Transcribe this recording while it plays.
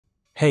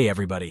Hey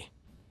everybody,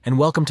 and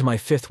welcome to my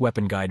 5th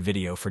weapon guide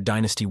video for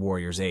Dynasty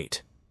Warriors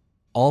 8.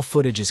 All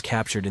footage is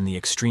captured in the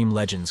Extreme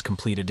Legends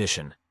Complete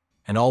Edition,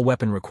 and all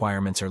weapon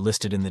requirements are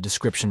listed in the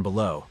description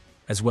below,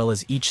 as well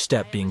as each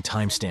step being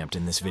timestamped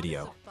in this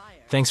video.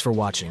 Thanks for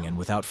watching, and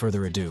without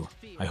further ado,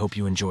 I hope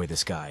you enjoy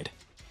this guide.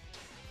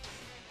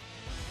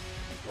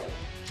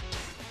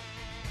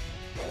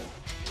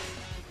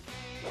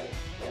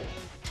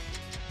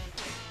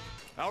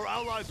 Our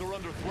allies are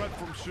under threat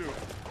from Shu.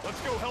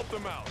 Let's go help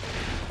them out.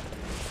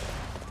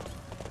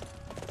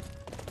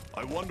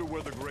 I wonder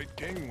where the Great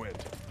King went.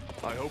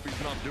 I hope he's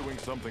not doing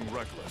something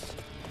reckless.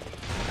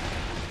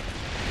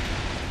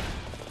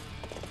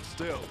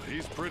 Still,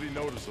 he's pretty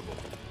noticeable,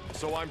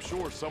 so I'm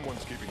sure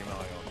someone's keeping an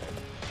eye on him.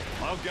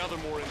 I'll gather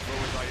more info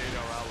as I aid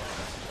our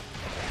allies.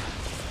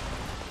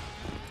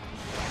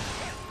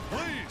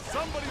 Please,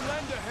 somebody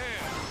lend a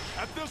hand!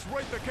 At this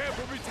rate, the camp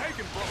will be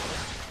taken from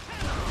us!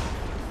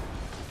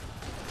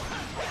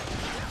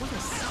 What a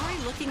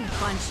sorry-looking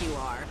bunch you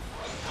are.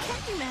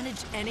 Can't you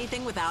manage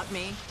anything without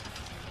me?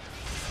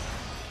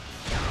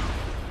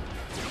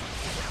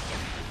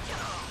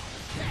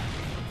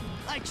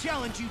 I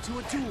challenge you to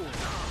a duel.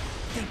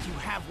 Think you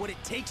have what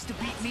it takes to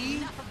beat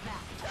me?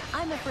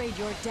 I'm afraid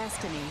your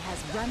destiny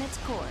has run its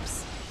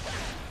course.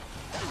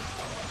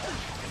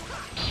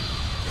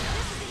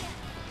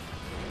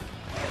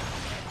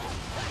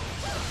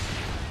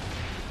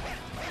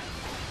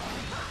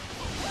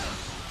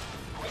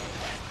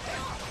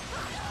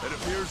 It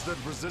appears that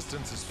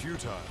resistance is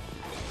futile.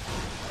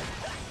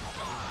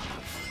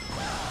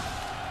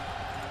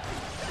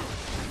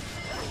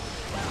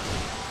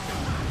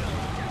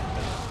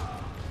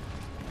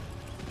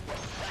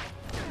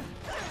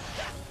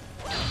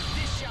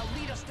 This shall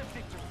lead us to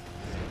victory.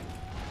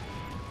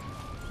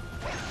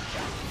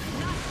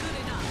 Not good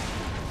enough.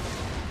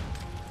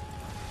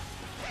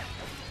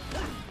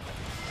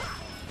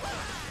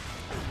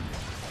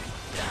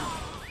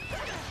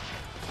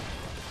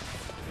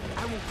 I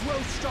will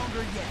grow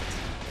stronger yet.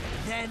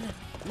 Then,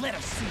 let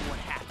us see what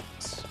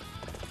happens.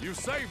 You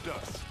saved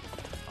us!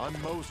 I'm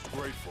most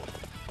grateful.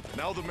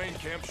 Now the main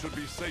camp should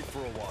be safe for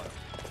a while.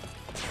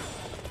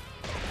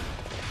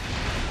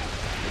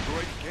 The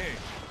Great King?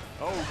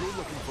 Oh, you're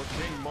looking for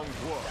King Meng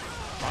Huo.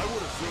 I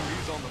would assume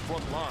he's on the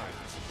front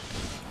lines.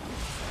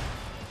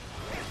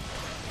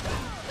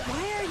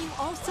 Why are you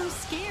all so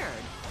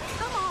scared?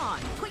 Come on,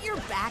 put your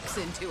backs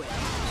into it.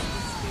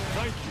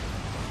 Thank you.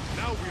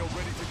 Now we are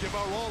ready to give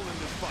our all in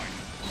this fight.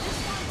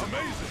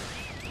 Amazing!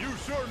 You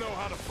sure know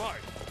how to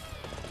fight.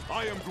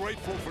 I am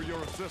grateful for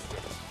your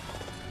assistance.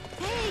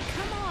 Hey,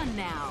 come on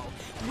now.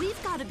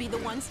 We've got to be the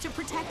ones to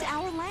protect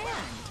our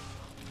land.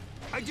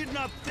 I did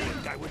not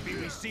think I would be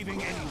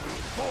receiving any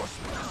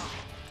reinforcements.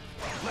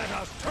 Let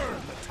us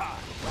turn the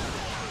tide.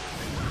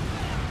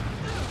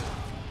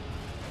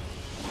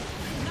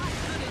 Not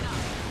good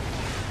enough.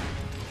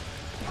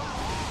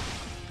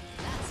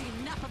 That's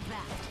enough of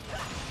that.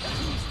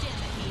 Can you stand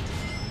the heat?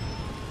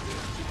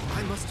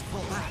 I must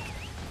fall back.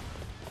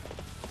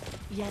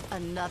 Yet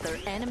another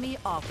enemy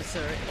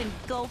officer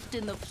engulfed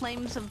in the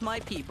flames of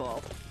my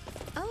people.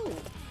 Oh,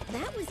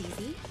 that was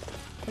easy.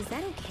 Is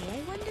that okay,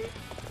 I wonder?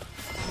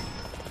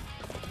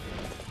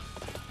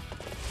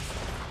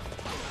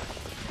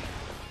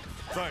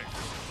 Thanks.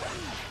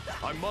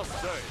 I must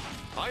say,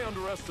 I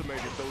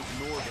underestimated those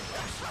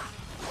Northerners.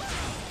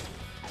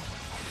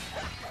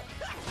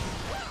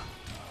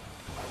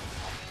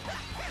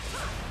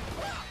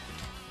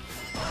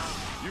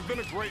 You've been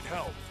a great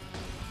help.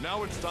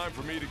 Now it's time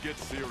for me to get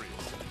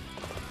serious.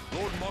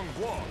 Lord Meng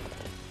Huo?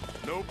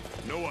 Nope,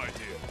 no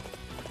idea.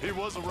 He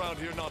was around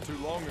here not too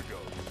long ago.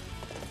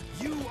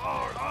 You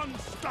are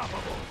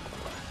unstoppable.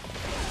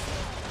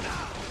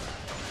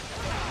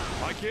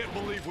 I can't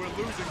believe we're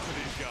losing to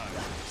these guys.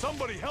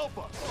 Somebody help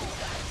us!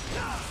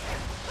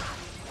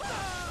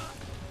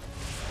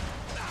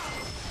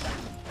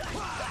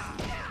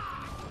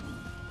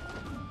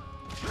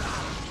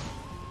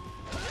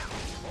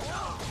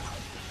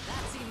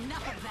 That's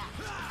enough of that.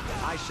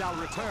 I shall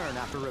return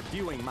after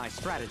reviewing my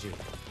strategy.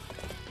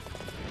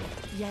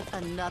 Yet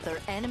another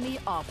enemy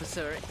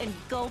officer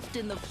engulfed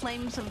in the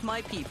flames of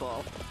my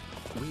people.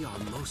 We are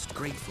most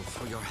grateful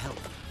for your help.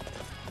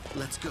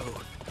 Let's go.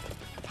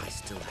 I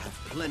still have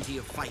plenty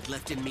of fight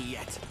left in me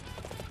yet.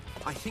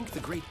 I think the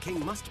Great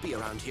King must be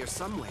around here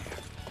somewhere.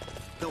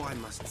 Though I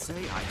must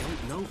say, I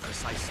don't know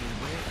precisely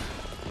where.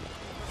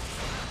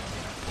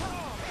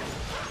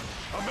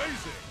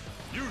 Amazing!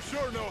 You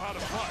sure know how to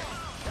fight.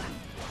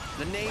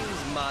 The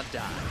name's Ma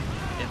Dai.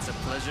 It's a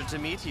pleasure to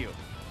meet you.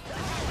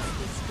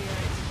 The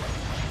spirit.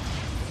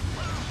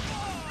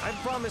 I've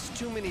promised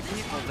too many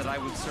people that I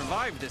would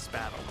survive this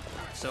battle,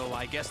 so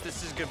I guess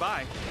this is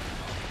goodbye.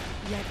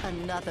 Yet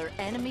another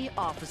enemy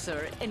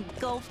officer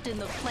engulfed in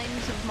the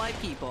flames of my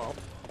people.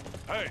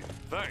 Hey,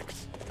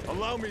 thanks.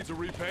 Allow me to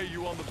repay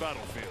you on the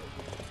battlefield.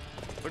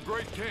 The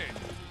Great King.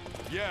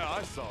 Yeah,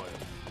 I saw him.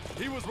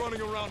 He was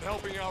running around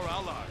helping our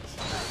allies.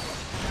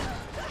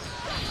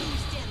 Can you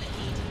stand the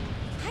heat?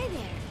 Hi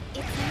there.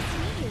 It's nice to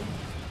meet you.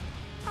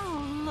 Oh,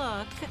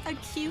 look, a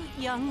cute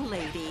young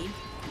lady.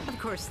 Of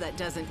course, that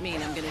doesn't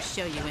mean I'm gonna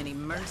show you any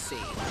mercy.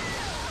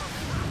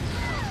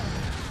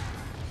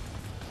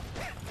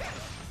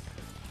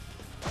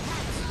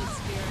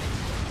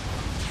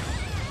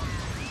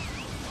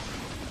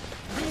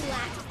 We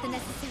lacked the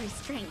necessary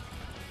strength.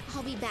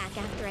 I'll be back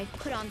after I've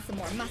put on some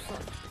more muscle.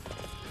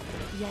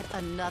 Yet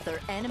another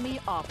enemy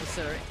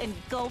officer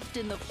engulfed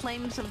in the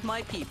flames of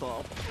my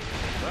people.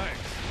 Thanks.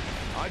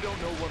 I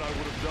don't know what I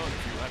would have done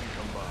if you hadn't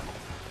come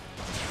by.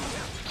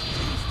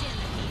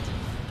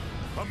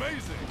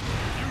 Amazing!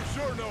 You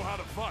sure know how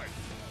to fight.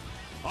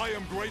 I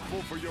am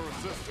grateful for your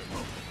assistance.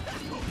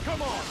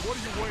 Come on, what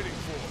are you waiting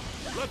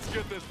for? Let's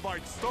get this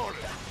fight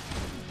started.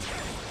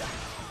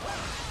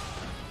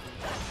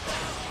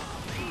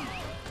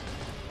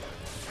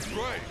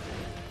 Great.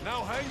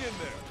 Now hang in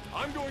there.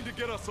 I'm going to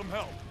get us some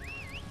help.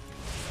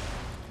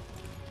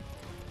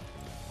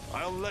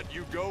 I'll let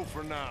you go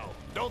for now.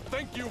 Don't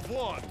think you've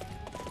won.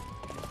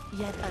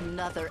 Yet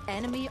another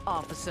enemy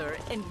officer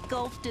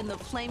engulfed in the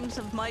flames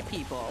of my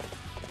people.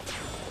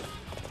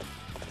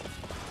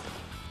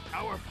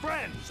 Our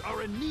friends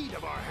are in need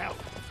of our help.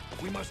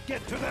 We must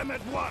get to them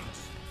at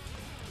once.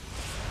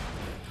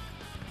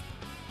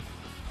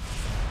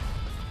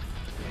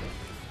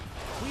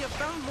 We have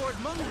found Lord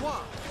Meng Huo.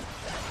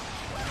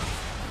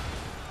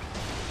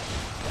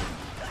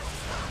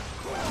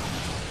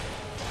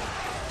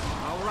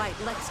 All right,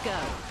 let's go.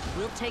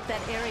 We'll take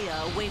that area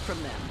away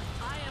from them.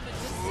 I am a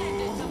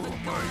descendant of the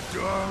My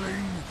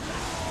darling,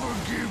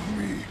 forgive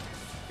me.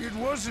 It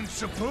wasn't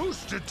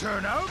supposed to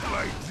turn out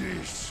like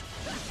this.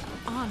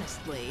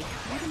 Honestly,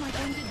 what am I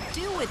going to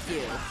do with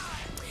you?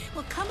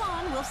 Well, come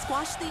on, we'll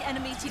squash the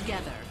enemy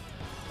together.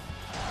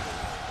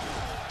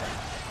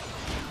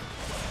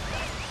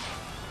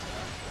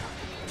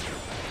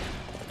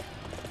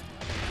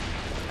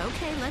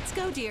 Okay, let's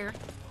go, dear.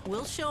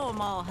 We'll show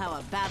them all how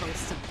a battle's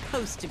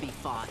supposed to be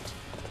fought.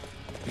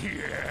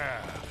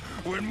 Yeah,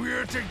 when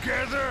we're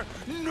together,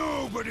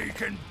 nobody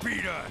can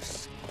beat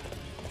us.